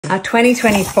Our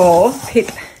 2024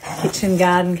 Pip Kitchen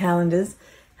Garden Calendars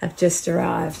have just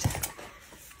arrived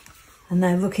and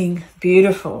they're looking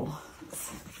beautiful.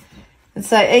 And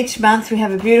so each month we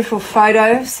have a beautiful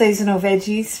photo of seasonal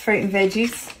veggies, fruit and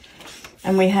veggies,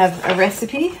 and we have a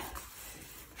recipe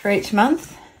for each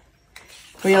month.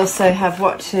 We also have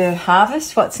what to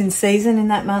harvest, what's in season in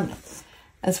that month,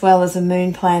 as well as a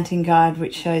moon planting guide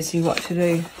which shows you what to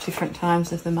do different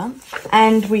times of the month.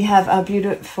 And we have our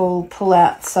beautiful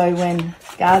pull-out Sow When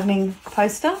gardening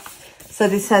poster. So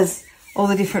this has all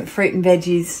the different fruit and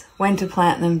veggies, when to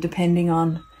plant them depending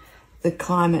on the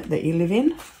climate that you live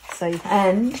in.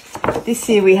 And this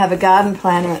year we have a garden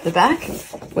planner at the back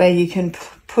where you can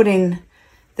put in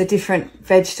the different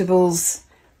vegetables,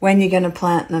 when you're going to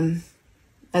plant them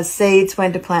as seeds,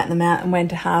 when to plant them out and when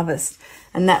to harvest.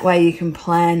 And that way you can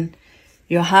plan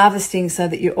your harvesting so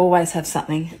that you always have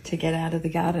something to get out of the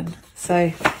garden.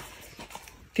 So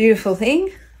beautiful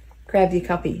thing. Grab your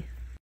copy.